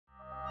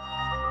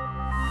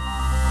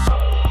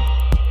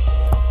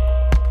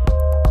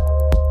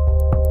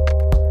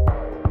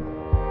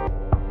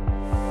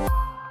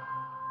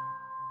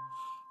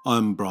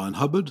I'm Brian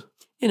Hubbard.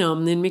 And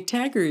I'm Lynn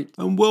McTaggart.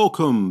 And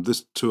welcome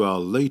to our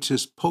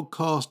latest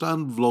podcast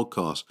and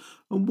vlogcast.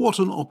 And what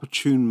an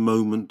opportune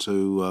moment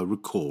to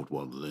record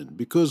one, Lynn,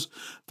 because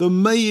the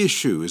May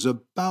issue is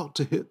about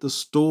to hit the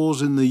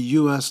stores in the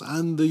US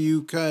and the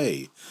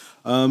UK.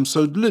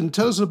 So, Lynn,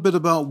 tell us a bit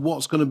about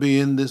what's going to be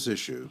in this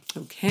issue.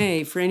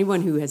 Okay, for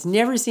anyone who has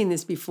never seen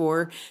this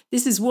before,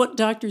 this is What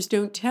Doctors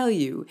Don't Tell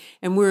You.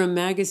 And we're a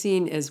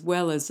magazine as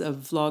well as a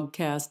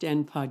vlogcast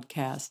and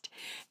podcast.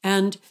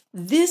 And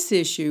this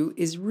issue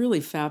is really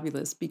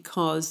fabulous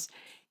because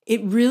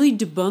it really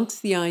debunks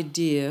the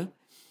idea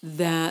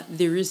that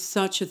there is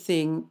such a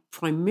thing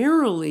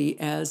primarily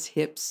as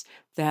hips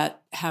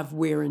that have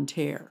wear and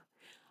tear.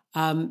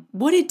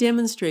 What it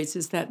demonstrates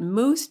is that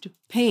most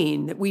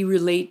pain that we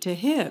relate to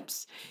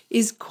hips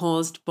is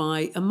caused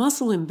by a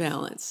muscle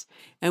imbalance.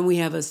 And we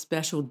have a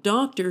special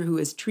doctor who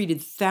has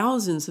treated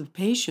thousands of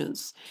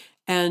patients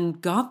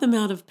and got them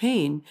out of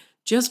pain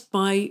just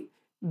by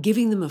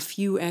giving them a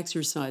few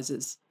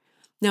exercises.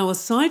 Now,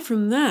 aside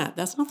from that,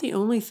 that's not the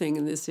only thing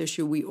in this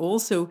issue. We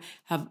also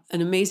have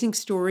an amazing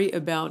story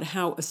about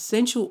how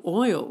essential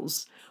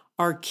oils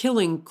are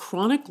killing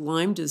chronic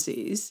Lyme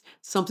disease,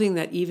 something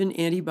that even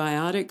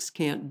antibiotics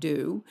can't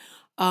do.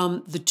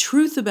 The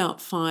truth about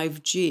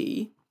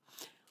 5G,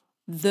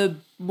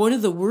 one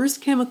of the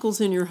worst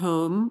chemicals in your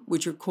home,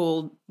 which are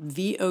called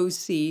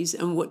VOCs,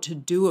 and what to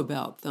do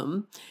about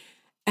them,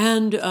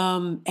 and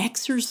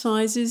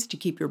exercises to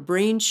keep your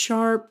brain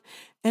sharp,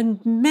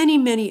 and many,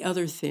 many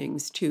other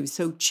things too.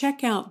 So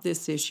check out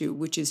this issue,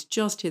 which has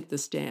just hit the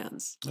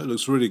stands. That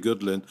looks really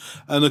good, Lynn.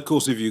 And of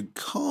course, if you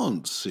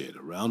can't see it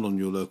around on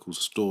your local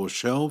store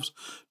shelves,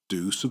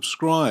 do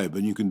subscribe.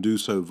 And you can do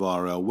so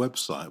via our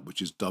website,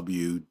 which is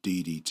wddty.com.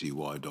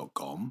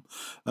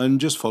 And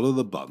just follow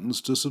the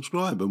buttons to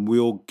subscribe. And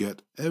we'll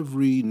get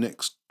every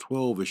next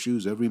 12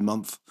 issues every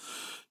month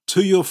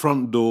to your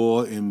front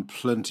door in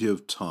plenty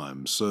of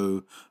time.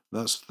 So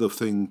that's the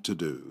thing to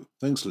do.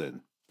 Thanks,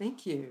 Lynn.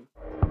 Thank you.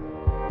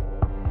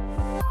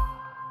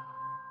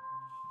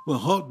 Well,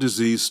 heart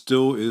disease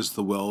still is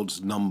the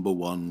world's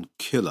 #1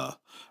 killer,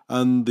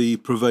 and the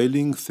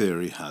prevailing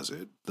theory has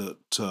it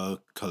that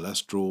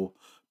cholesterol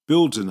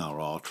builds in our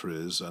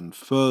arteries and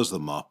furs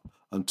them up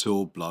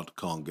until blood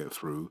can't get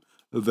through,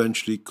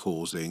 eventually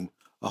causing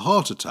a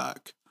heart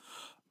attack.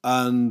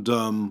 And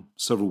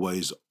several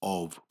ways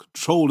of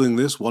controlling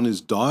this. One is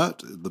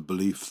diet, the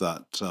belief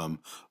that a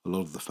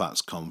lot of the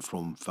fats come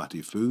from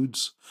fatty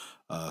foods,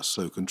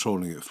 so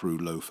controlling it through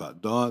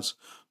low-fat diets.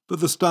 But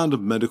the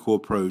standard medical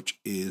approach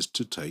is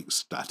to take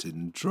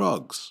statin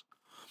drugs.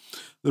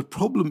 The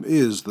problem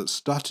is that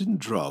statin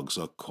drugs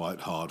are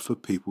quite hard for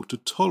people to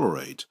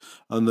tolerate,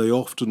 and they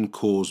often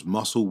cause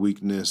muscle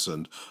weakness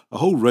and a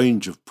whole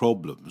range of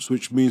problems,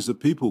 which means that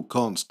people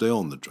can't stay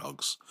on the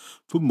drugs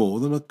for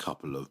more than a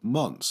couple of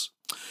months.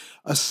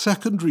 A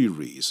secondary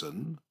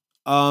reason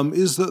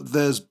is that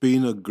there's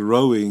been a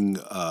growing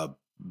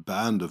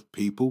band of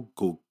people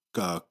called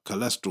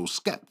cholesterol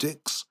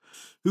skeptics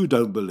who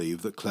don't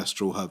believe that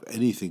cholesterol have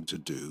anything to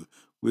do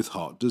with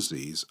heart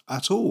disease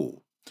at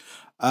all.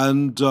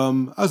 And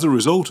as a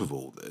result of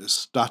all this,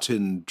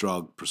 statin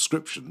drug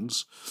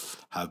prescriptions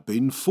have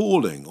been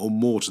falling, or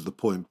more to the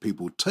point,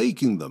 people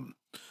taking them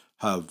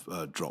have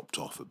dropped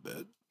off a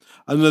bit.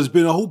 And there's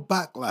been a whole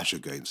backlash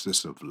against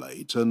this of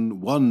late,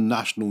 and one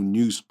national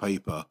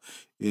newspaper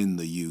in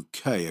the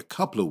UK a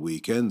couple of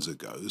weekends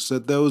ago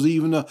said there was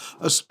even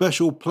a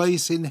special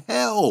place in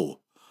hell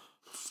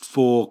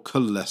for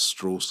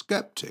cholesterol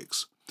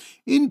skeptics.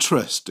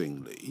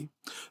 Interestingly,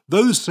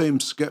 those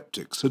same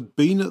skeptics had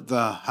been at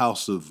the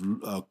House of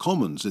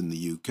Commons in the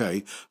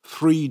UK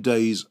 3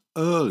 days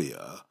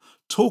earlier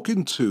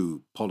talking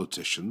to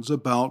politicians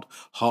about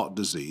heart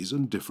disease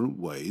and different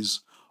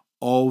ways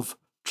of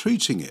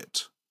treating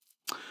it.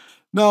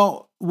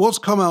 Now, what's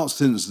come out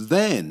since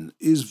then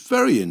is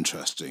very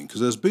interesting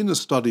because there's been a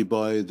study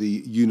by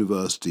the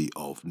University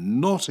of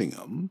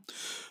Nottingham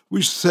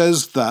which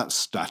says that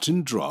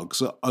statin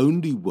drugs are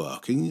only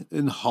working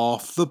in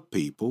half the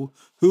people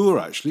who are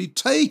actually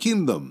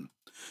taking them.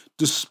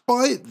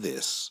 Despite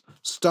this,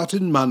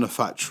 statin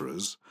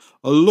manufacturers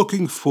are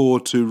looking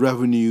forward to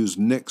revenues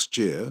next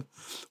year,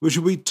 which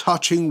will be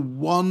touching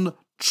 $1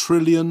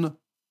 trillion.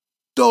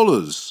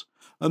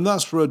 And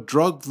that's for a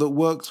drug that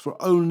works for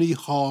only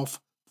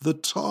half the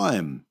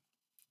time.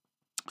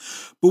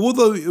 But what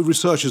the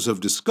researchers have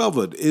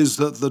discovered is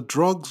that the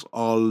drugs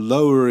are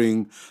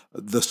lowering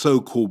the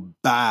so-called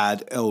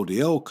bad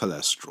LDL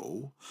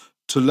cholesterol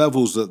to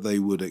levels that they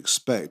would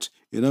expect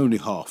in only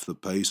half the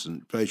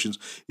patients,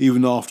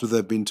 even after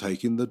they've been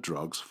taking the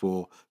drugs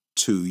for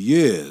 2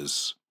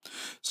 years.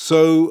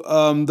 So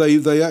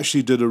they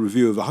actually did a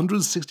review of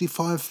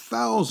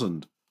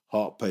 165,000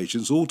 heart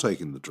patients all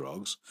taking the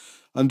drugs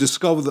and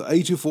discovered that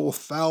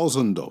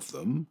 84,000 of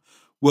them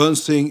weren't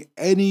seeing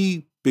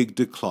any big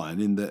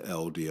decline in their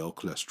LDL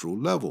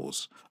cholesterol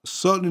levels,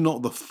 certainly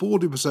not the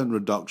 40%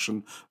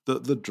 reduction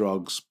that the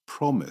drugs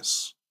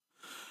promise.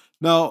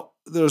 Now,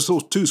 there are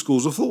sort of two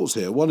schools of thoughts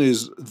here. One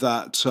is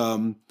that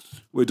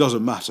it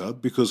doesn't matter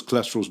because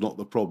cholesterol's not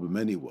the problem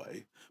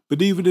anyway.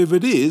 But even if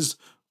it is,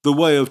 the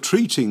way of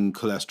treating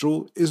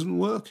cholesterol isn't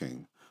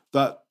working.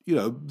 That,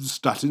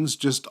 statins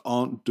just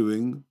aren't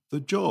doing the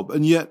job.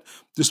 And yet,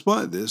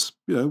 despite this,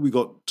 we've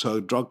got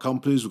drug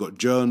companies, we've got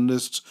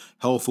journalists,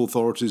 health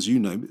authorities, you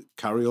name it,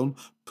 carry on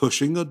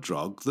pushing a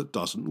drug that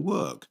doesn't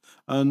work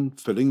and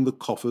filling the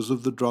coffers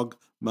of the drug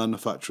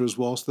manufacturers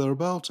whilst they're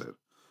about it.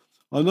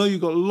 I know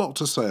you've got a lot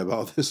to say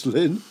about this,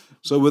 Lynn.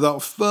 So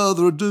without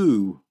further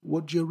ado,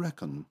 what do you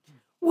reckon?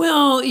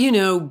 Well,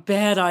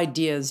 bad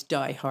ideas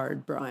die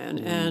hard, Brian.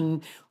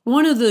 And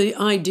one of the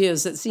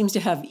ideas that seems to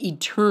have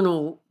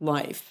eternal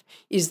life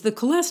is the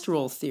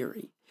cholesterol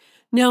theory.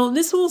 Now,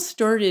 this all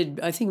started,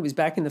 I think it was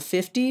back in the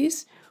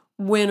 50s,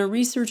 when a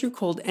researcher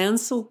called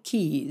Ancel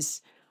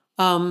Keys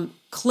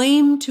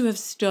claimed to have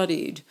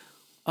studied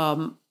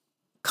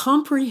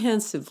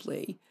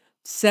comprehensively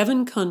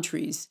 7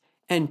 countries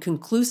and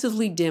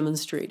conclusively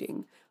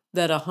demonstrating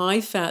that a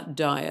high-fat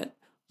diet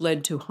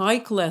led to high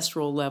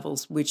cholesterol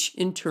levels, which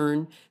in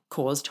turn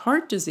caused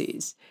heart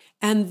disease.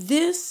 And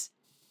this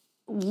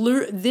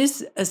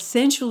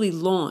essentially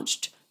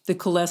launched the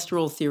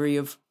cholesterol theory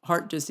of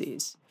heart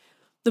disease.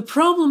 The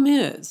problem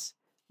is,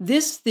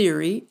 this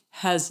theory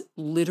has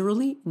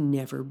literally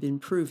never been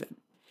proven.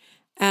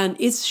 And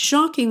it's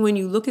shocking when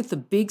you look at the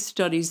big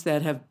studies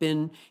that have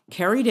been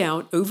carried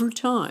out over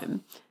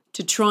time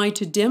to try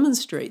to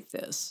demonstrate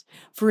this.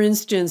 For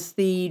instance,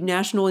 the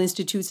National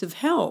Institutes of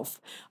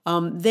Health,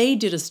 they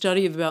did a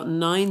study of about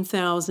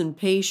 9,000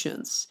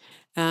 patients,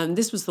 and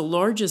this was the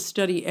largest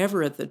study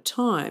ever at the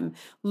time,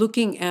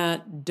 looking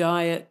at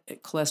diet,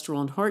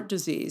 cholesterol, and heart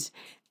disease.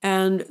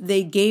 And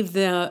they gave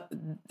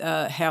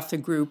half the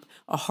group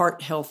a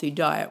heart-healthy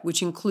diet,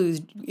 which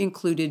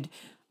included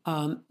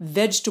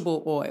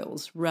vegetable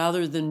oils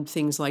rather than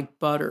things like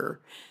butter.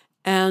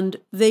 And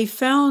they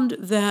found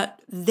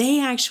that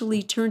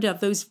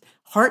those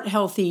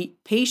heart-healthy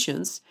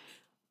patients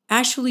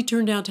actually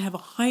turned out to have a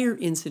higher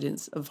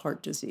incidence of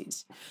heart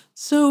disease.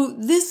 So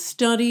this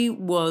study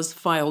was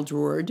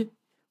file-drawered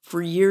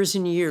for years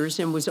and years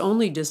and was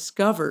only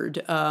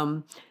discovered,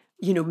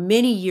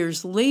 many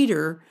years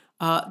later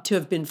to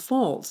have been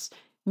false.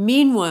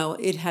 Meanwhile,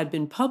 it had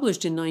been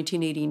published in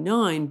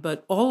 1989,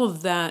 but all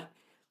of that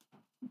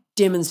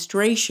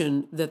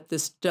demonstration that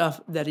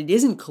that it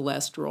isn't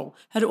cholesterol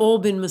had all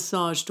been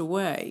massaged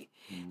away.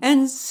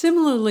 And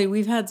similarly,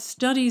 we've had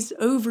studies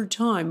over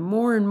time,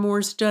 more and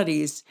more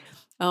studies,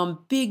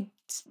 big,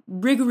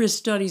 rigorous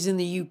studies in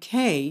the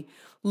UK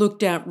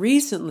looked at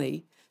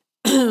recently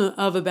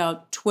of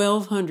about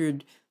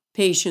 1,200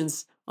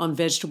 patients on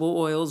vegetable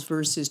oils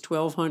versus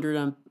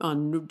 1,200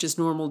 on just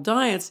normal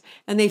diets,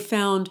 and they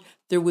found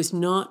there was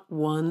not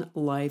one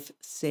life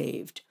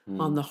saved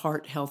on the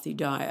heart-healthy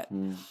diet.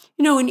 And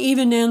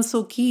even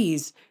Ancel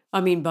Keys,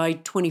 by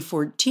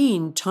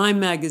 2014, Time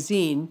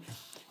magazine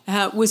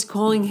was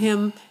calling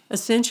him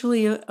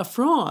essentially a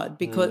fraud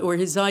or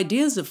his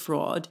ideas of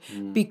fraud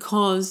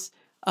because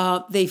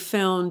they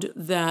found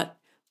that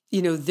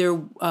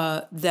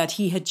that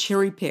he had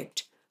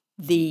cherry-picked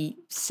the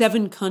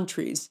 7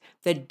 countries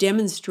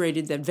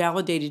that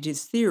validated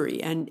his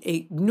theory and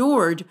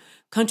ignored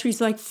countries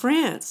like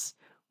France,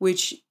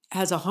 which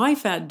has a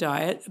high-fat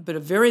diet but a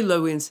very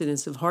low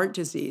incidence of heart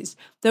disease,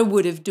 that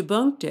would have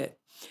debunked it.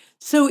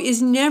 So it's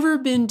never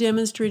been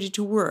demonstrated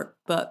to work,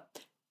 but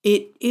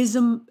it is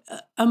a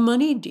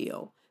money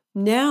deal.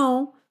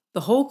 Now,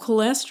 the whole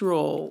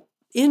cholesterol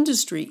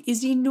industry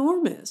is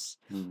enormous.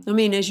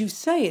 As you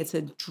say, it's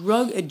a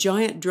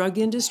giant drug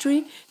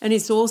industry, and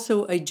it's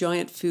also a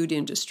giant food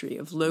industry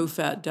of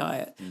low-fat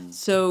diet.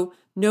 So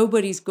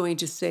nobody's going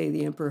to say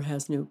the emperor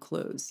has no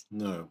clothes.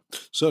 No,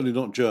 certainly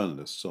not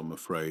journalists, I'm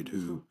afraid,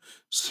 who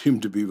seem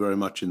to be very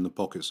much in the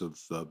pockets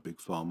of Big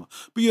Pharma.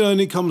 But,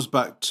 and it comes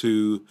back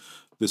to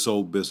this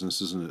old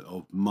business, isn't it,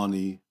 of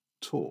money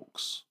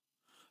talks.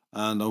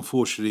 And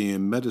unfortunately,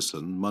 in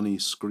medicine, money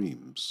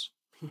screams.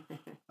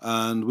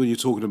 And when you're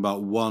talking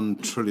about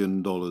 $1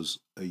 trillion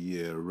a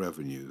year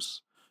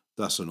revenues,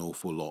 that's an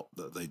awful lot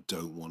that they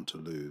don't want to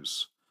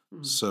lose.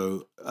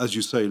 So, as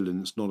you say,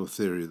 Lynn, it's not a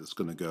theory that's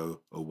going to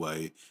go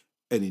away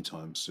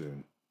anytime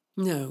soon.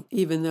 No,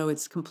 even though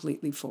it's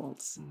completely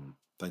false.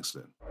 Thanks,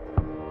 Lynn.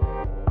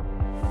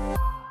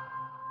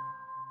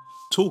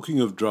 Talking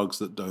of drugs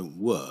that don't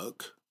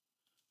work,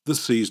 the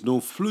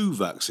seasonal flu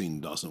vaccine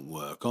doesn't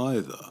work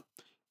either.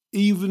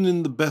 Even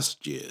in the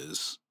best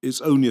years, it's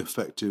only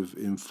effective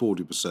in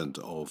 40%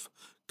 of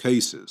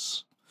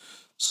cases.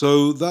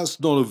 So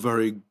that's not a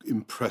very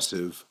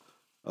impressive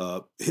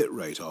hit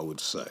rate, I would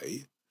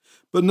say.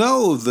 But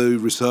now the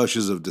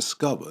researchers have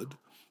discovered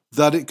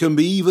that it can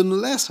be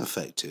even less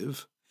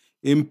effective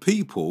in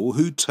people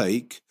who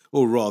take,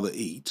 or rather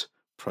eat,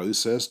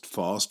 processed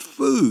fast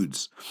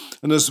foods.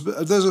 And there's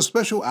a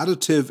special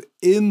additive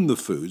in the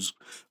foods.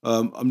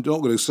 I'm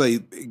not going to say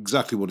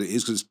exactly what it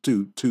is because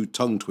it's too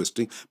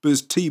tongue-twisting, but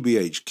it's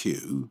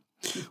TBHQ.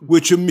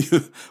 which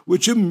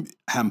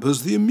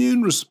hampers the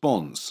immune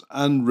response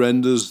and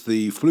renders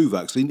the flu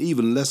vaccine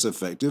even less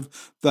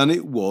effective than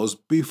it was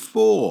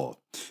before.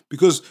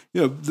 Because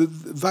the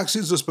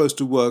vaccines are supposed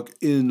to work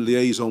in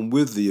liaison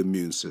with the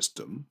immune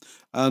system,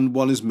 and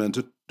one is meant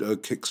to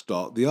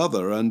kickstart the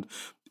other. And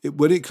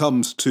when it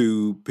comes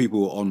to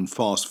people on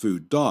fast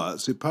food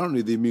diets,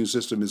 apparently the immune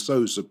system is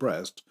so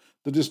suppressed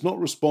that it's not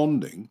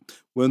responding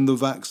when the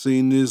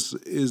vaccine is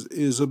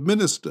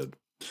administered.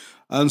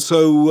 And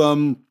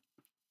so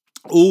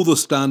all the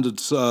standard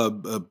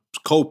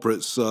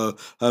culprits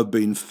have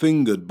been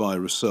fingered by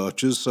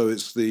researchers. So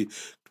it's the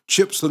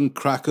chips and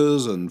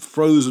crackers and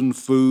frozen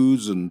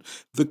foods and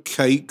the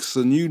cakes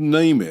and you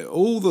name it,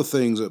 all the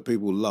things that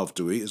people love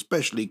to eat,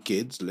 especially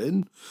kids,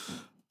 Lynn,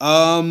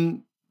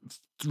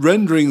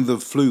 rendering the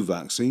flu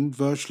vaccine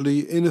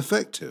virtually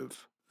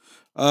ineffective.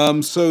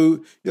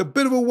 So a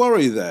bit of a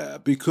worry there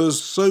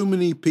because so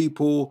many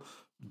people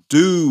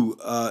do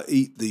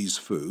eat these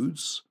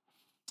foods.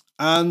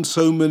 And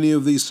so many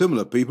of these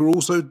similar people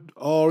also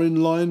are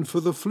in line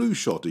for the flu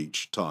shot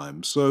each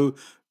time. So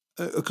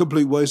a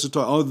complete waste of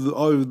time.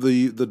 Either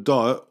the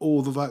diet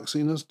or the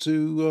vaccine has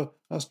to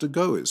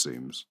go, it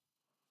seems.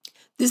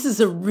 This is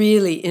a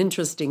really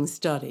interesting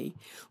study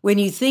when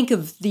you think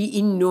of the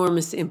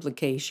enormous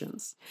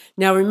implications.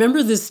 Now,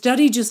 remember, the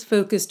study just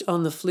focused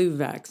on the flu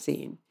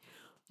vaccine,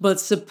 but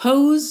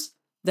suppose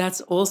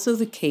that's also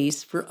the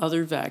case for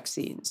other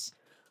vaccines.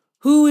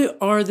 Who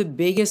are the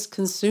biggest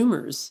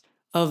consumers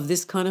of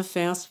this kind of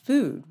fast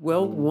food?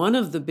 Well, one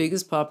of the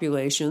biggest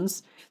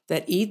populations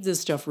that eat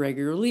this stuff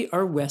regularly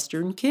are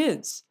Western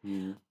kids.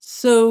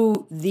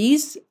 So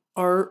these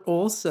are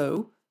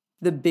also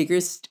the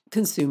biggest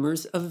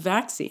consumers of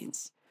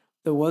vaccines,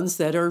 the ones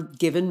that are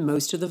given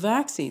most of the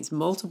vaccines,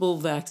 multiple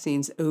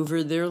vaccines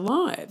over their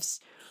lives.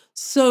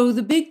 So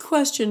the big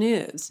question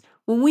is,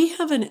 when we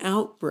have an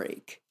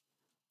outbreak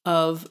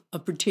of a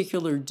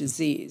particular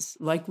disease,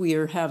 like we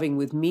are having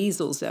with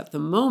measles at the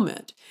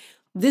moment,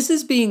 this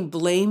is being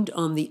blamed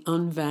on the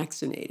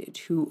unvaccinated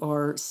who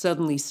are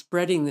suddenly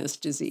spreading this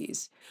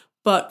disease.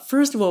 But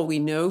first of all, we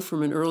know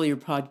from an earlier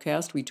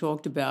podcast, we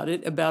talked about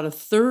it, about a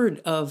third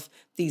of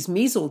these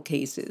measles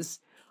cases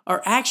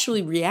are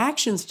actually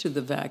reactions to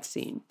the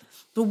vaccine.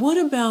 But what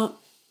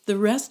about the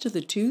rest of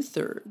the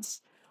 2/3?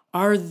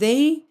 Are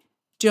they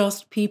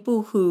just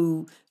people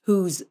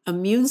whose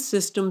immune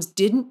systems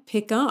didn't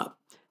pick up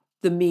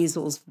the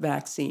measles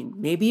vaccine?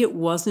 Maybe it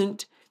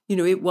wasn't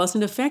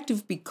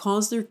effective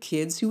because they're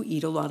kids who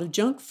eat a lot of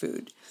junk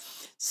food.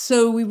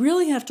 So we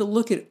really have to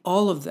look at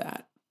all of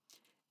that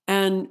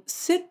and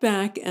sit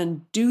back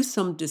and do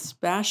some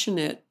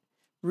dispassionate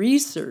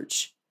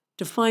research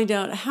to find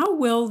out how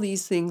well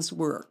these things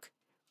work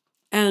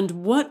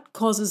and what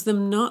causes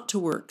them not to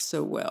work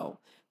so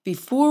well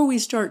before we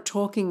start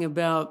talking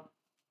about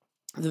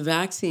the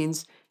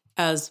vaccines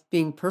as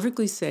being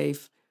perfectly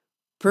safe,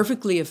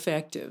 perfectly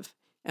effective,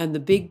 and the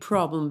big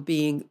problem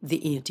being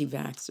the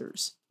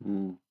anti-vaxxers.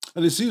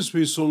 And it seems to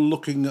be sort of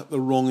looking at the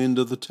wrong end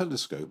of the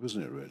telescope,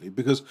 isn't it, really?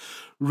 Because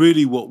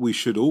really what we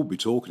should all be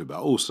talking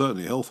about, or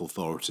certainly health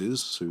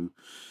authorities who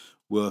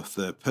worth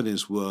their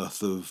penny's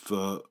worth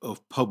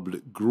of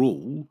public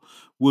gruel,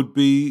 would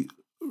be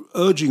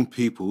urging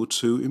people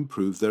to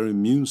improve their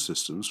immune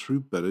systems through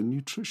better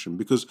nutrition,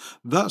 because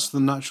that's the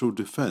natural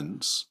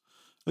defense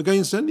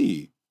against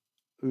any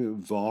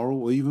viral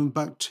or even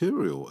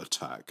bacterial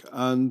attack.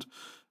 And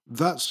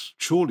that's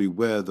surely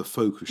where the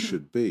focus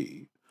should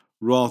be,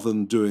 rather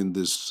than doing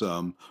this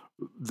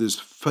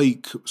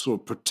fake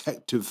sort of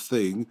protective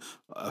thing,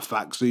 a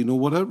vaccine or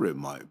whatever it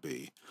might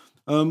be,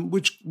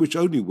 which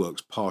only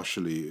works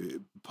partially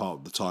part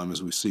of the time,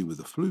 as we see with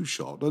the flu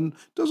shot, and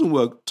doesn't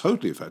work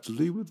totally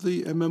effectively with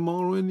the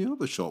MMR or any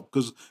other shot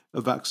because a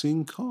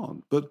vaccine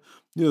can't. But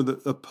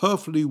a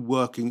perfectly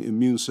working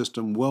immune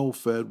system, well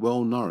fed,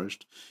 well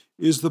nourished,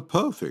 is the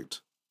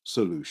perfect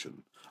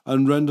solution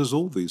and renders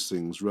all these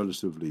things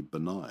relatively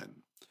benign.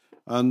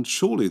 And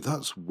surely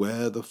that's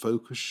where the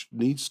focus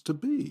needs to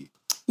be.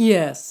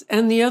 Yes,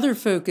 and the other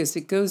focus,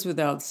 it goes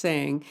without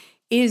saying,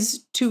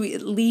 is to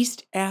at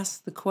least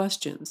ask the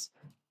questions.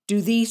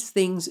 Do these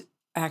things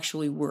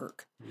actually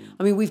work?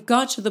 I mean, we've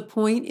got to the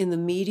point in the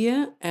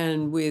media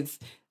and with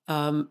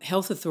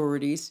health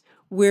authorities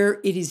where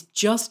it is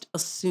just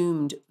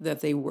assumed that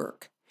they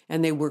work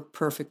and they work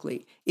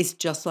perfectly. It's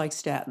just like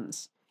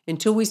statins.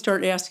 Until we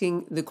start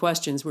asking the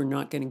questions, we're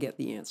not going to get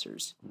the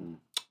answers.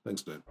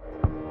 Thanks, Dave.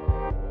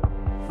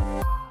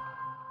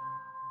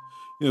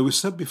 We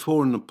said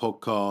before in the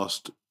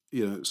podcast,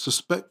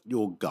 suspect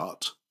your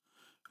gut.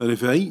 And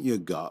if it ain't your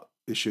gut,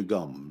 it's your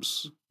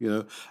gums,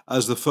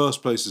 as the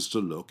first places to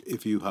look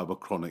if you have a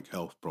chronic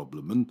health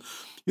problem. And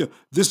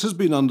this has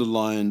been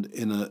underlined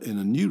in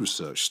a new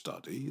research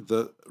study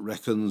that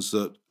reckons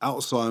that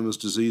Alzheimer's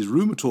disease,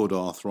 rheumatoid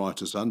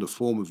arthritis, and a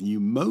form of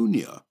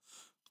pneumonia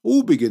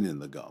all begin in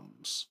the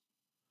gums,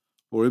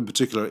 or in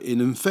particular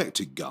in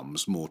infected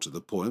gums, more to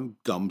the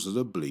point, gums that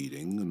are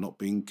bleeding and not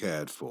being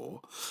cared for,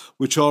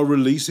 which are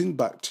releasing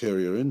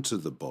bacteria into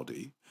the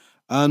body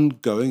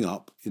and going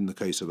up, in the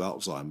case of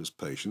Alzheimer's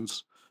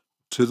patients,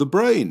 to the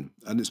brain,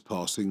 and it's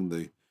passing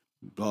the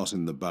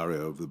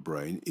barrier of the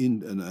brain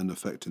and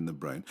affecting the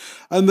brain.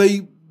 And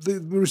the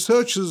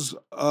researchers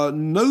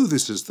know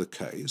this is the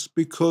case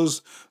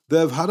because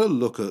they've had a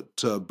look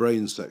at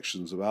brain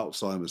sections of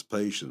Alzheimer's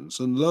patients,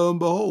 and lo and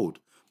behold,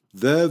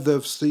 there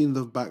they've seen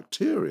the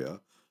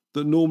bacteria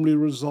that normally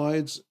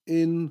resides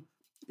in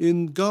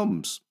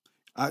gums,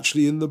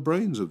 actually in the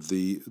brains of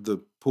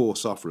the poor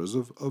sufferers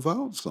of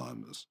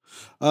Alzheimer's.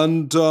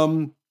 And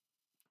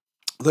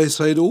they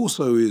say it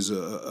also is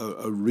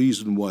a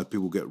reason why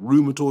people get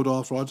rheumatoid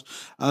arthritis,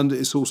 and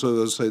it's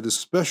also, as I say, the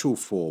special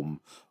form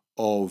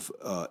of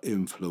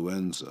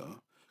influenza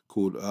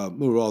called,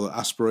 or rather,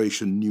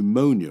 aspiration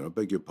pneumonia, I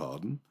beg your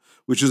pardon,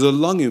 which is a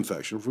lung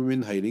infection from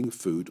inhaling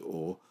food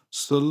or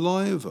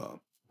saliva.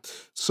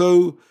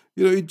 So,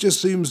 it just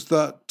seems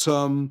that,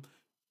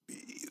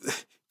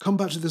 come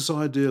back to this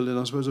idea, Lynn,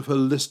 I suppose, of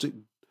holistic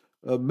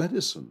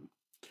medicine,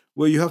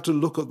 where you have to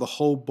look at the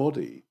whole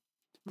body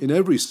in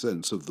every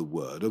sense of the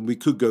word, and we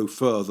could go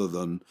further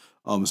than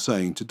I'm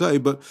saying today,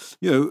 but,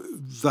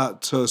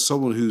 that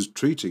someone who's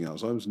treating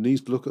Alzheimer's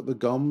needs to look at the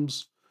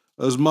gums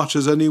as much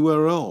as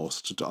anywhere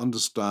else to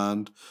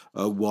understand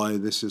why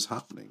this is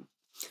happening.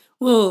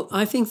 Well,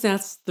 I think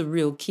that's the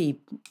real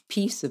key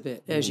piece of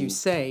it, as you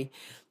say.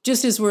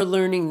 Just as we're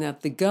learning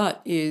that the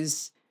gut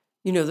is,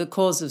 the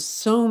cause of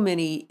so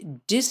many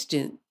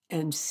distant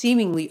and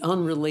seemingly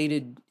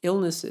unrelated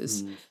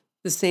illnesses,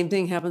 the same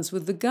thing happens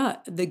with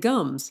the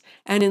gums.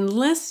 And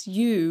unless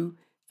you,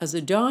 as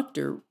a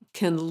doctor,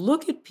 can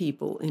look at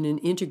people in an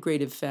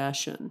integrative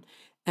fashion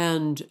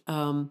and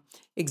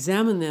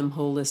examine them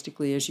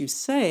holistically, as you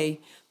say,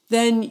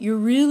 then you're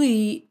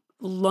really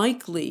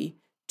likely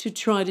to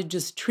try to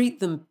just treat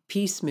them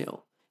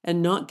piecemeal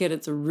and not get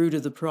at the root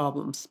of the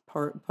problems,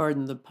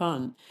 pardon the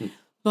pun.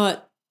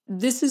 But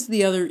this is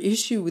the other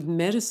issue with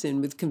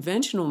medicine, with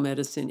conventional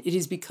medicine. It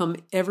has become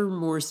ever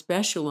more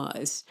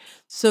specialized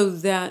so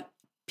that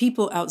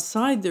people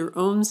outside their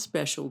own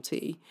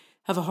specialty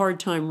have a hard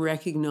time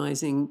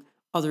recognizing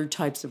other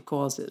types of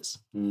causes.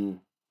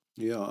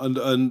 Yeah,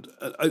 and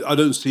I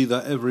don't see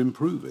that ever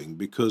improving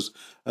because,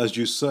 as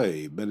you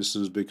say,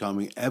 medicine is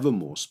becoming ever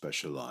more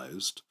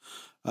specialized.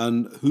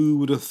 And who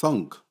would have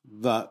thunk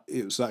that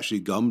it's actually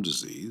gum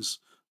disease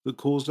that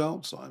caused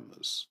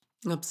Alzheimer's?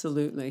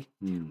 Absolutely.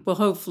 Well,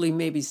 hopefully,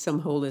 maybe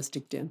some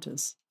holistic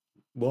dentists.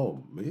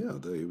 Well, yeah,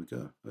 there we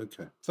go.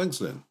 Okay.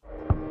 Thanks, Lynn.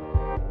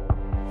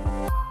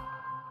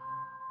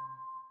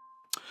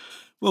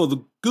 Well,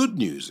 the good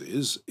news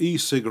is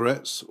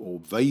e-cigarettes or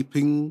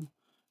vaping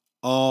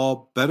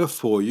are better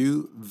for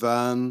you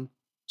than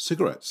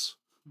cigarettes.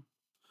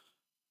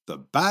 The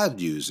bad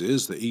news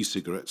is that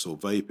e-cigarettes or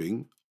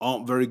vaping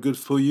aren't very good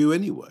for you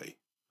anyway.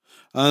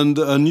 And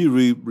a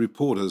new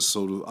report has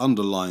sort of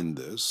underlined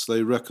this.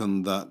 They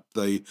reckon that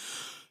they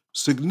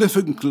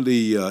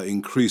significantly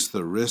increase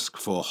the risk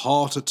for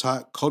heart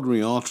attack,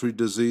 coronary artery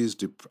disease,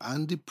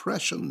 and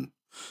depression.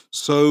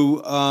 So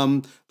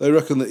they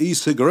reckon that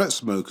e-cigarette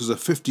smokers are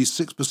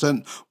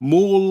 56%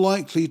 more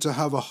likely to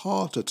have a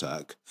heart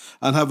attack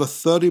and have a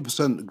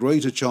 30%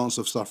 greater chance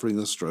of suffering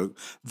a stroke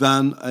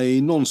than a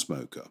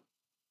non-smoker.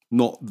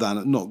 Not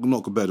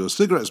compared to a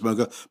cigarette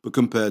smoker, but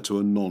compared to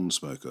a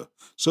non-smoker.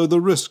 So the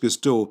risk is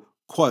still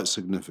quite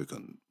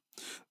significant.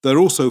 They're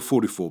also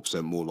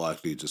 44% more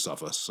likely to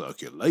suffer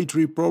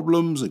circulatory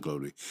problems,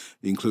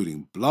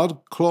 including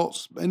blood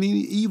clots, and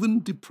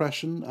even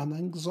depression and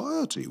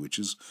anxiety, which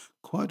is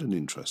quite an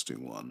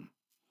interesting one.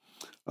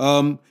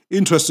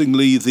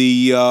 Interestingly,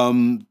 the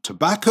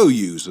tobacco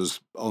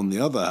users, on the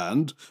other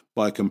hand,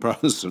 by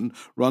comparison,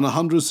 run a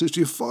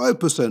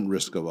 165%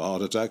 risk of a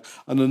heart attack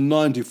and a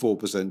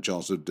 94%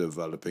 chance of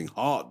developing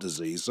heart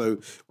disease. So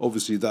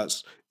obviously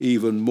that's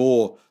even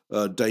more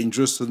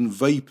dangerous than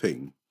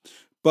vaping.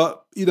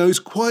 But, it's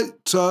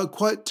quite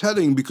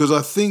telling because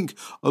I think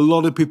a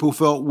lot of people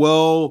felt,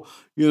 well,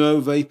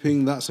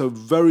 vaping, that's a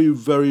very,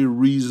 very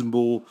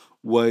reasonable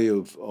way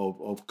of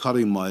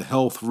cutting my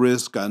health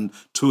risk, and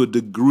to a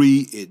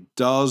degree it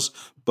does,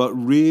 but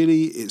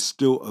really it's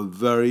still a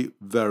very,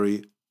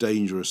 very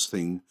dangerous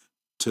thing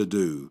to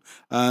do.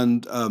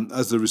 And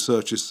as the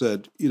researchers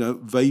said,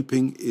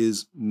 vaping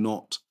is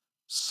not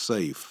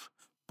safe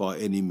by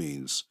any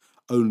means,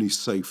 only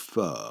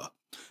safer.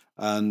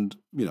 And,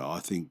 I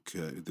think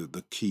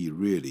the key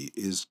really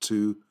is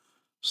to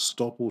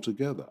stop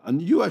altogether.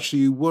 And you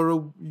actually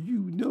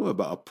know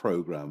about a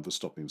program for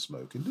stopping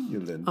smoking, didn't you,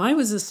 Lynn? I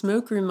was a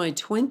smoker in my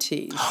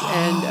 20s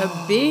and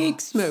a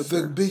big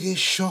smoker. The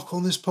biggest shock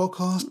on this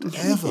podcast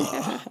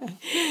ever.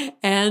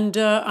 And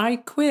I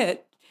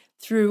quit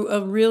through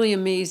a really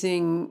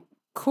amazing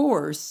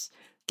course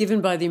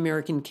given by the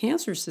American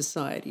Cancer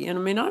Society.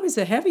 And I was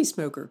a heavy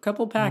smoker, a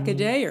couple pack a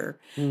day,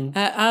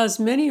 as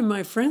many of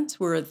my friends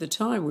were at the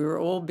time. We were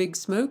all big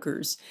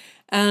smokers.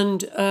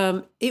 And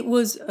it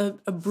was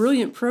a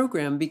brilliant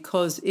program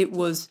because it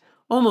was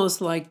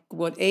almost like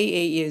what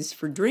AA is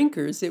for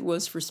drinkers, it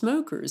was for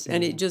smokers.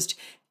 And it just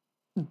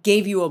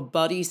gave you a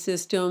buddy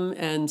system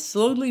and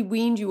slowly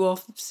weaned you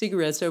off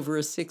cigarettes over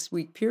a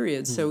 6-week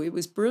period. So it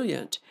was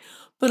brilliant.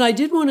 But I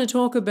did want to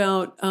talk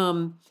about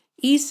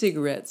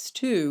e-cigarettes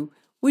too,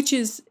 which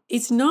is,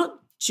 it's not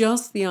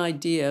just the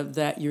idea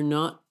that you're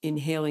not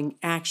inhaling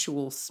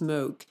actual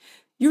smoke,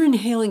 you're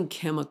inhaling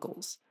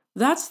chemicals.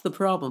 That's the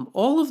problem.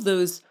 All of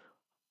those,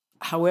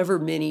 however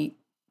many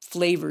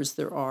flavors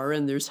there are,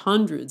 and there's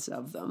hundreds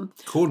of them.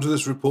 According to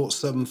this report,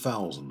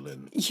 7,000,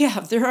 Lynn. Yeah,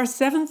 there are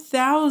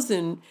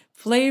 7,000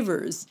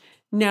 flavors.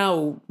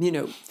 Now,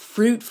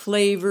 fruit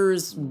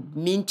flavors,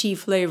 minty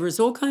flavors,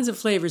 all kinds of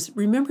flavors.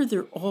 Remember,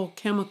 they're all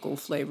chemical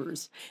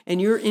flavors, and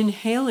you're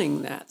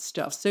inhaling that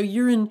stuff. So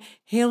you're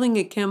inhaling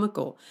a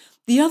chemical.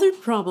 The other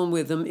problem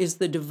with them is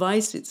the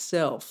device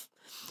itself,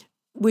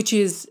 which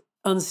is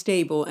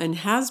unstable and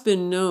has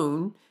been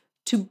known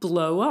to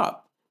blow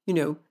up,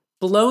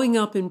 blowing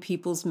up in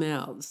people's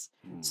mouths.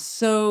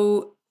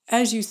 So,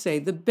 as you say,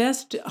 the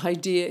best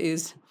idea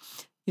is,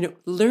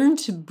 learn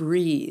to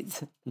breathe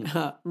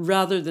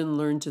rather than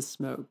learn to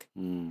smoke.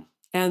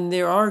 And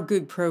there are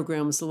good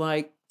programs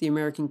like the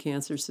American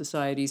Cancer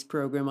Society's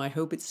program. I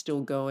hope it's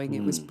still going.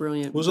 It was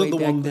brilliant. Was way that the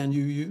back one then. that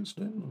you used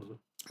then?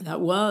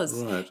 That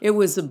was. Right. It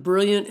was a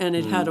brilliant, and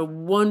it had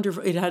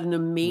an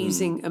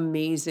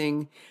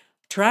amazing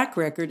track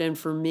record. And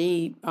for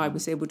me, I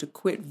was able to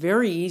quit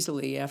very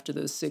easily after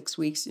those 6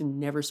 weeks and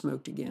never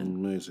smoked again.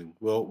 Amazing.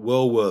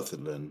 Well worth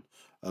it, Lynn,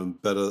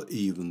 and better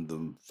even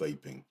than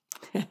vaping.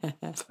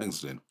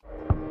 Thanks, Lynn.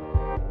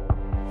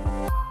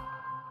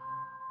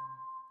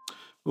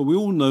 Well, we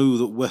all know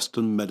that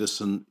Western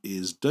medicine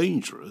is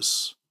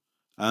dangerous,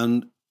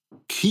 and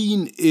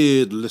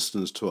keen-eared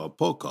listeners to our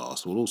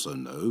podcast will also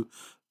know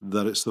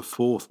that it's the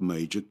fourth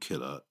major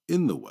killer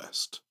in the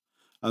West,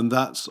 and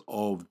that's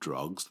of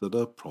drugs that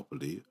are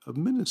properly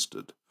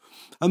administered.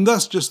 And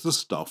that's just the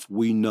stuff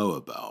we know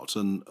about,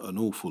 and an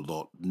awful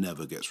lot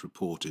never gets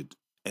reported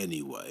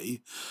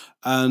anyway.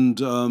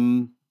 And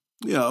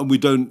and we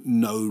don't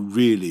know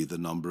really the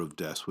number of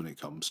deaths when it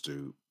comes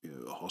to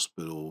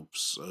hospital,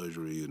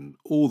 surgery, and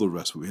all the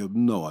rest. We have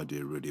no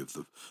idea really of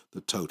the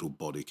total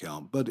body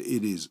count, but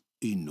it is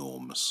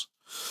enormous.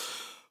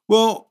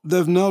 Well,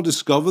 they've now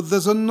discovered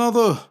there's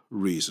another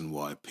reason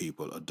why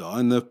people are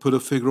dying. They've put a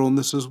figure on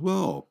this as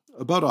well.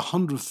 About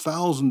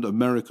 100,000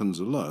 Americans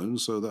alone,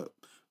 so that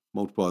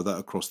multiply that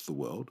across the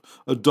world,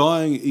 are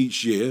dying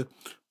each year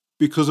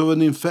because of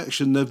an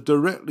infection they've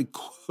directly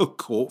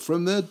caught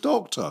from their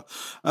doctor.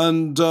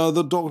 And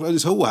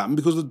it's all happened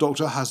because the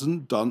doctor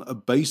hasn't done a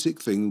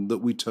basic thing that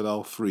we tell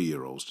our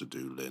 3-year-olds to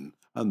do, Lynn,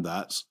 and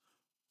that's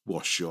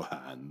wash your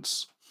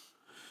hands.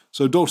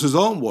 So doctors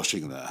aren't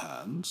washing their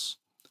hands,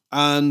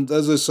 and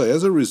as I say,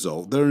 as a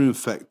result, they're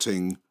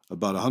infecting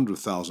about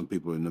 100,000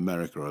 people in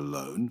America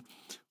alone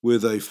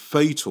with a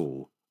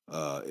fatal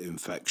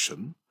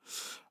infection.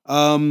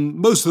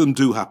 Most of them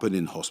do happen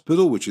in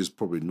hospital, which is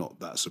probably not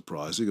that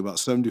surprising. About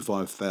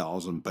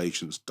 75,000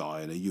 patients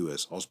die in a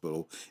US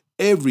hospital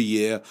every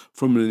year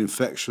from an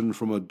infection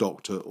from a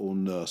doctor or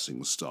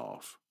nursing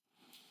staff.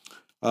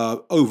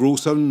 Overall,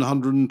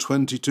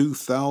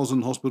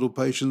 722,000 hospital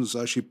patients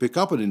actually pick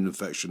up an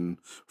infection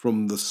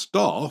from the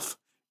staff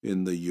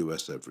in the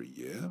US every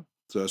year.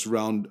 So that's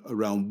around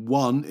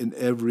 1 in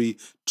every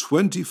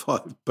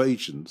 25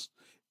 patients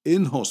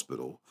in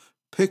hospital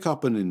pick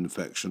up an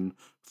infection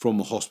from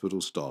a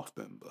hospital staff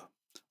member.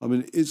 I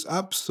mean, it's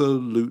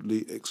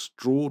absolutely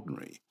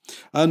extraordinary.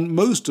 And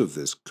most of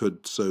this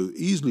could so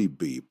easily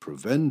be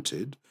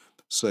prevented,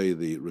 say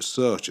the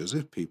researchers,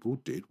 if people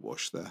did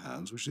wash their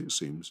hands, which it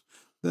seems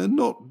they're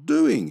not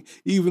doing,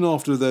 even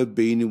after they've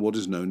been in what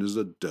is known as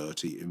a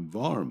dirty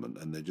environment,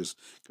 and they're just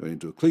going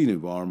into a clean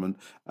environment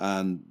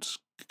and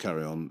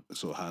carry on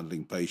sort of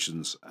handling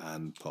patients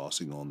and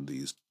passing on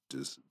these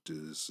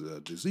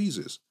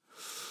diseases.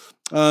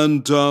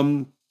 And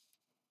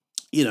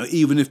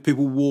even if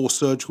people wore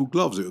surgical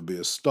gloves, it would be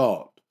a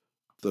start,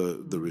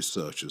 the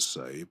researchers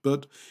say.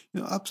 But,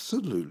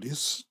 absolutely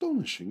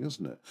astonishing,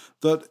 isn't it?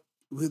 That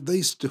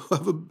they still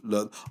haven't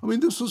learned. I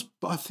mean, this was,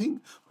 I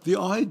think, the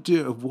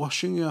idea of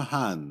washing your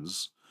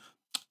hands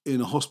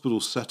in a hospital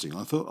setting,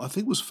 I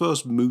think was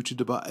first mooted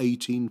about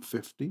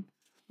 1850.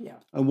 Yeah.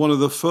 And one of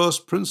the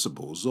first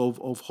principles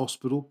of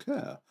hospital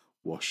care,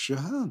 wash your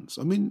hands.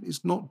 I mean,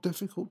 it's not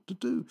difficult to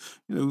do.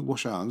 We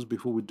wash our hands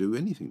before we do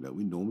anything that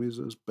we normally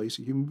as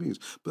basic human beings.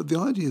 But the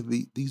idea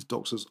that these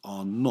doctors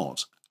are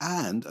not,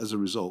 and as a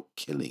result,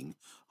 killing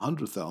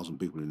 100,000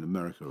 people in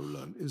America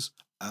alone is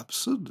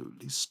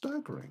absolutely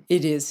staggering.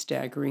 It is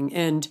staggering.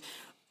 And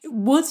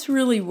what's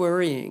really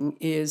worrying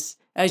is,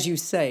 as you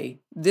say,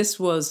 this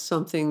was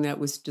something that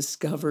was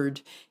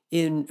discovered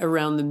in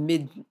around the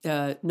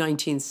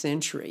mid-19th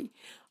century.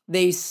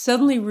 They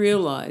suddenly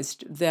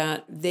realized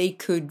that they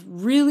could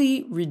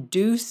really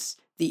reduce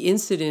the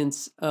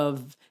incidence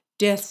of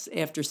deaths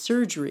after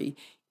surgery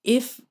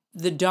if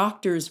the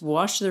doctors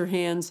washed their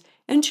hands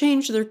and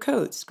changed their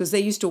coats, because they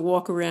used to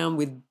walk around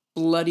with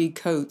bloody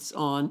coats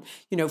on,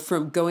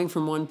 from going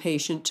from one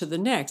patient to the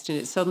next. And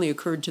it suddenly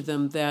occurred to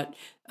them that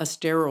a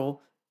sterile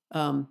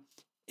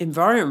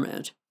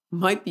environment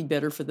might be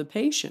better for the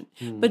patient.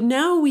 But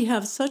now we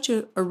have such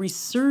a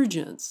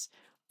resurgence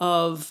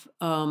of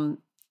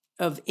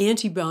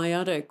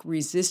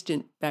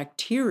antibiotic-resistant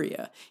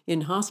bacteria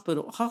in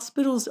hospitals.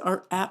 Hospitals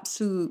are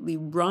absolutely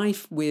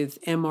rife with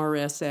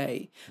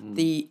MRSA,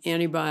 the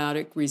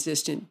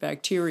antibiotic-resistant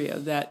bacteria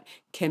that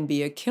can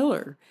be a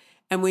killer.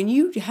 And when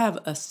you have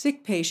a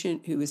sick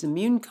patient who is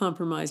immune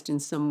compromised in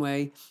some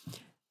way,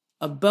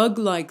 a bug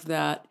like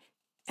that,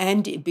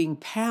 and it being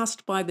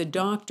passed by the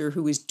doctor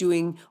who is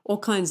doing all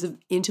kinds of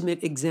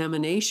intimate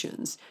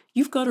examinations,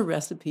 you've got a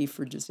recipe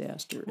for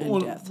disaster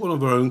and death. One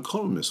of our own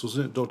columnists,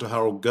 wasn't it, Dr.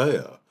 Harold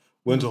Geyer,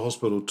 went to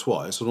hospital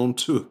twice and on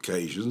 2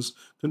 occasions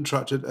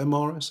contracted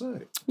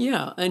MRSA.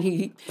 Yeah, and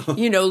he,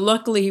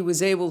 luckily he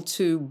was able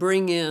to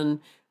bring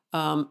in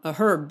a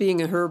herb.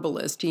 Being a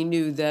herbalist, he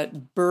knew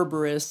that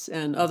berberis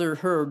and other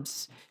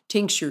herbs,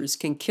 tinctures,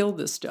 can kill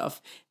this stuff.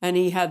 And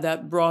he had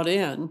that brought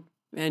in,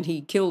 and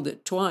he killed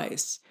it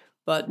twice.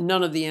 But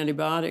none of the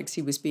antibiotics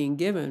he was being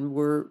given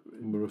were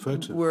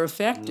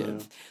effective.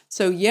 Yeah.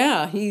 So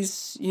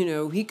he's,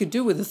 he could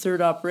do with a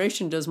third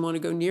operation, doesn't want to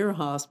go near a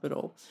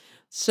hospital.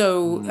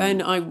 So,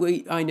 and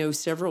I know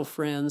several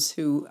friends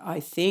who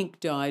I think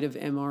died of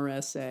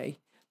MRSA.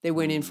 They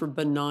went in for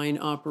benign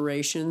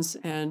operations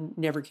and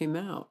never came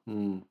out.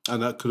 And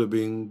that could have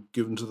been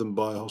given to them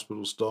by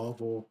hospital staff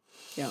or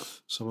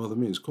some other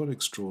means. Quite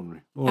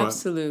extraordinary. All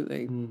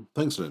Absolutely. Right.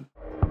 Thanks, Lynn.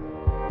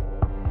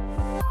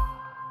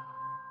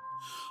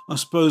 I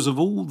suppose of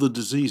all the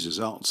diseases,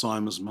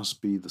 Alzheimer's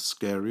must be the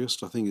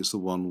scariest. I think it's the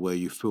one where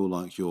you feel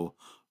like you're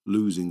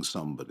losing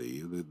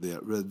somebody,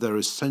 their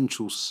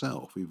essential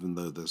self, even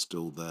though they're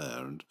still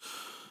there. And,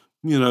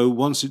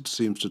 once it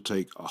seems to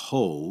take a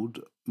hold,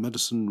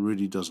 medicine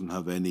really doesn't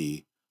have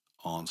any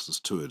answers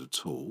to it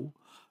at all.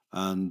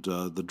 And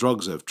the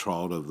drugs they've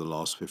trialled over the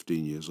last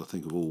 15 years, I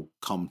think, have all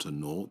come to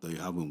naught. They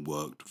haven't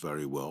worked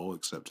very well,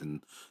 except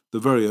in the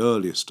very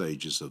earliest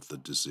stages of the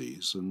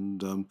disease.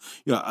 And, an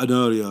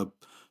earlier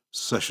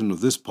session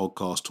of this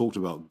podcast talked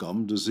about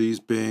gum disease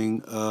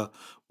being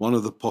one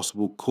of the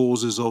possible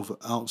causes of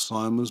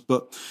Alzheimer's.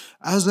 But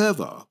as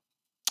ever,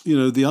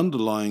 the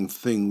underlying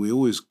thing we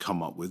always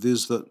come up with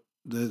is that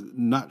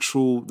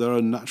there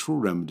are natural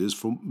remedies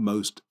for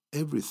most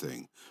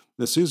everything.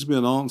 There seems to be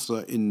an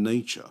answer in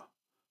nature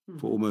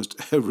for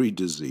almost every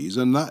disease,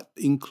 and that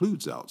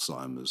includes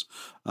Alzheimer's.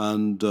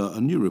 And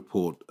a new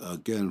report,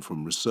 again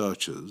from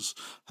researchers,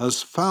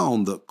 has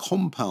found that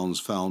compounds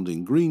found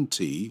in green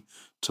tea,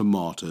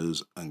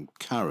 tomatoes, and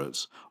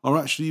carrots are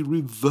actually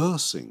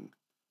reversing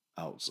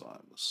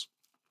Alzheimer's.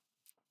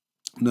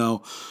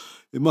 Now,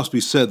 it must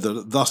be said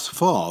that thus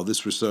far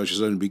this research has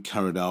only been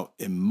carried out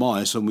in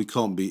mice, and we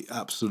can't be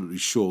absolutely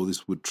sure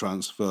this would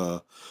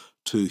transfer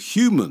to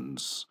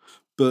humans.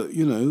 But,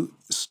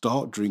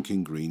 start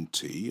drinking green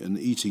tea and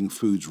eating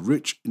foods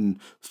rich in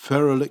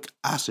ferulic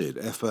acid,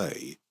 Fa,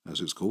 as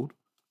it's called.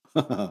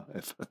 There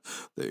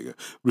you go.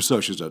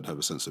 Researchers don't have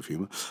a sense of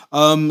humour.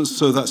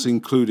 So that's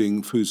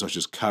including foods such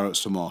as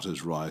carrots,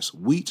 tomatoes, rice,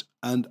 wheat,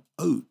 and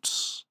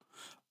oats.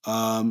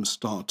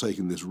 Start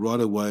taking this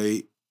right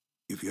away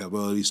if you have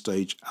early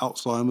stage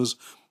Alzheimer's.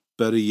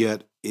 Better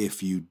yet,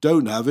 if you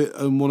don't have it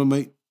and want to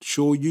make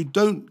sure you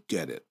don't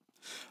get it.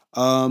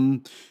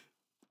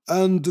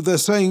 And they're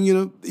saying,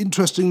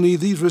 interestingly,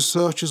 these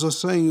researchers are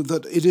saying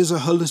that it is a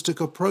holistic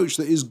approach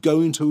that is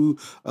going to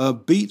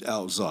beat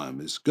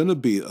Alzheimer's. It's going to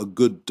be a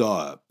good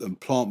diet and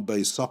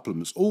plant-based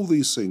supplements. All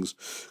these things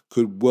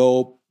could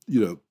well,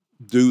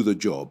 do the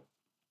job.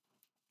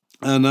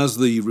 And as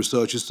the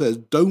researcher says,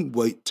 don't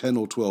wait 10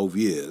 or 12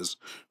 years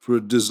for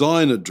a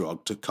designer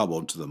drug to come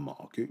onto the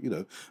market.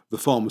 The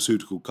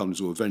pharmaceutical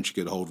companies will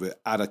eventually get hold of it,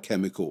 add a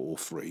chemical or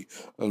free,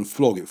 and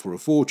flog it for a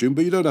fortune,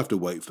 but you don't have to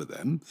wait for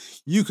them.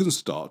 You can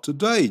start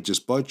today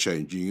just by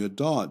changing your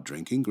diet,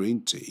 drinking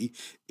green tea,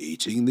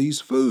 eating these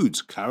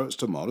foods, carrots,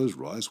 tomatoes,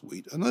 rice,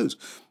 wheat, and oats.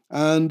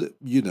 And,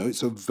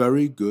 it's a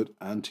very good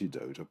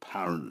antidote,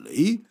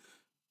 apparently,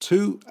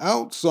 to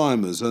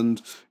Alzheimer's.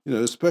 And,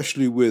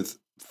 especially with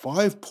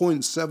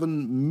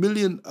 5.7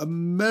 million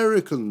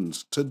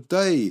Americans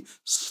today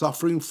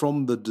suffering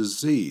from the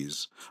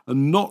disease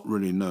and not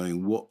really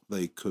knowing what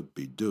they could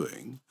be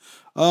doing.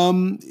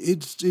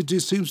 It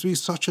seems to be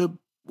such a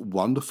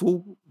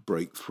wonderful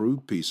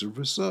breakthrough piece of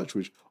research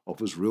which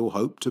offers real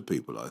hope to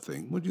people, I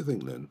think. What do you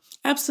think, Lynn?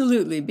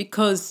 Absolutely,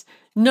 because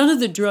none of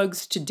the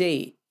drugs to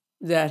date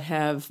that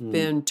have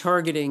been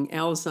targeting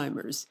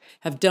Alzheimer's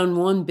have done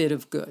one bit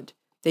of good.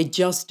 They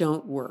just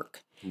don't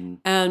work.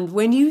 And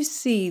when you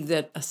see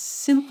that a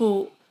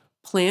simple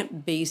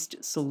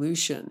plant-based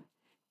solution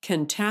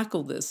can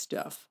tackle this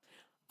stuff,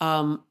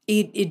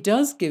 it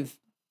does give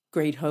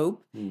great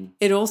hope.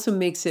 It also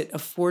makes it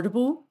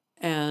affordable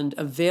and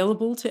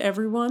available to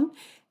everyone.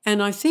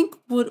 And I think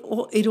what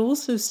it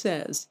also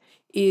says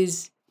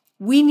is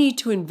we need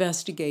to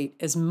investigate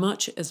as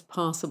much as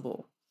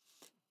possible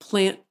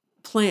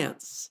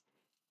plants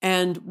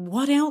and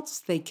what else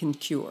they can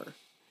cure.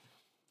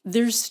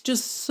 There's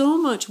just so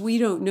much we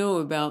don't know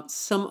about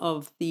some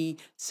of the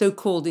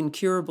so-called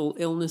incurable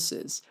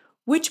illnesses.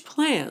 Which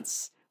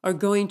plants are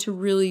going to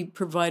really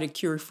provide a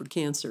cure for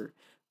cancer.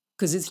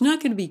 Because it's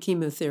not going to be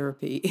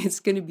chemotherapy. It's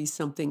going to be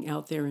something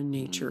out there in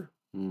nature.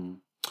 And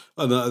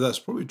that's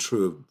probably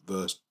true of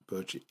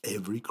virtually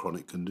every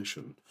chronic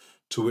condition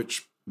to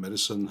which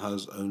medicine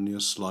has only a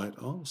slight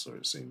answer,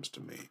 it seems to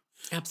me.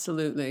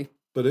 Absolutely.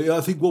 But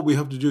I think what we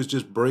have to do is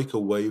just break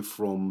away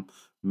from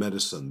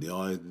medicine, the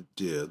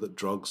idea that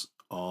drugs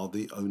are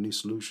the only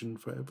solution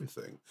for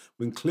everything.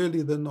 I mean,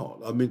 clearly they're not.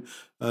 I mean,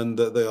 and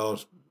that they are,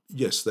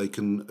 yes, they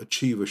can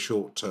achieve a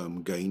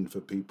short-term gain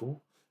for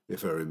people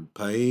if they're in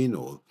pain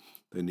or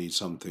they need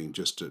something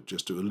just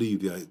to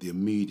alleviate the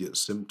immediate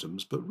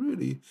symptoms, but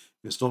really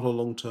it's not a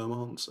long-term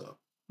answer.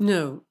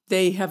 No,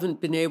 they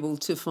haven't been able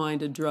to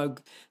find a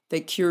drug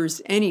that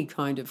cures any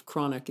kind of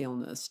chronic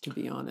illness, to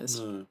be honest.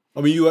 No.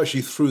 I mean, you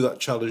actually threw that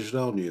challenge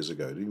down years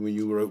ago, didn't you? When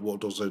you wrote What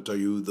Doctors Don't Tell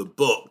You, the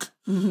book,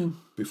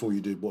 before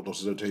you did What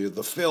Doctors Don't Tell You,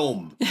 the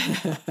film.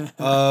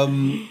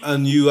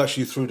 And you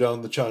actually threw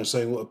down the challenge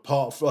saying, well,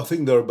 I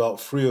think there are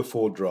about 3 or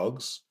 4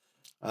 drugs,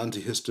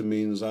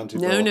 antihistamines,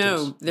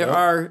 antibiotics.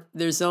 No,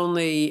 there's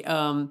only,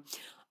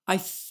 I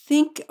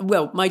think,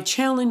 well, my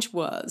challenge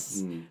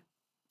was,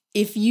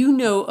 if you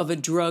know of a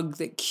drug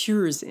that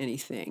cures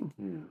anything,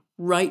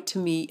 write to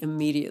me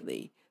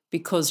immediately.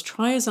 Because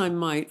try as I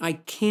might, I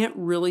can't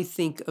really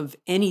think of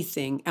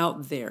anything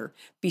out there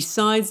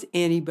besides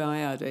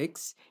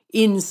antibiotics,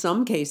 in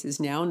some cases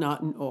now,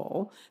 not in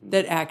all,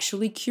 that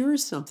actually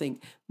cures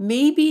something.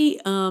 Maybe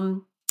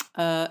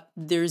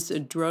there's a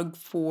drug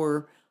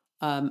for,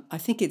 I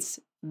think it's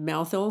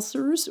mouth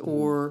ulcers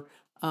or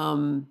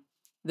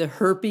the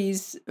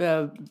herpes,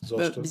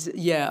 illness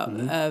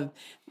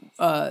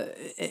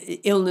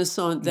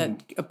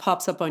that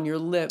pops up on your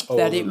lip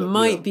that it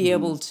might be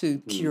able to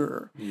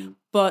cure.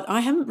 But I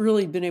haven't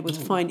really been able to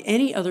find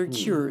any other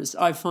cures.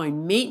 I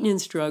find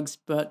maintenance drugs,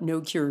 but no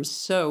cures.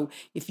 So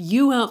if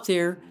you out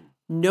there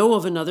know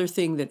of another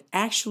thing that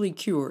actually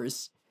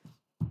cures,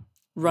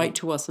 write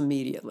to us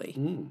immediately.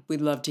 We'd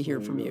love to hear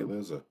from you.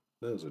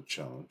 There's a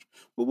challenge.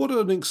 Well, what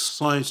an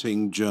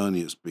exciting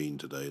journey it's been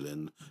today,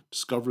 Lynn,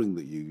 discovering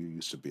that you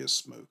used to be a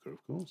smoker,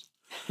 of course.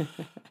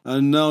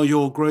 And now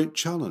your great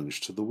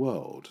challenge to the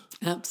world.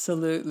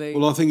 Absolutely.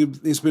 Well, I think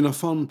it's been a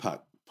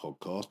fun-packed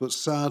podcast, but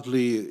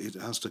sadly it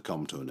has to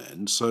come to an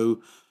end.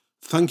 So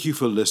thank you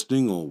for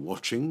listening or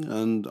watching,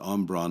 and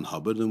I'm Brian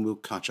Hubbard, and we'll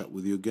catch up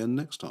with you again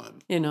next time.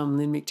 And I'm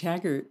Lynn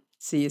McTaggart.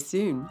 See you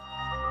soon.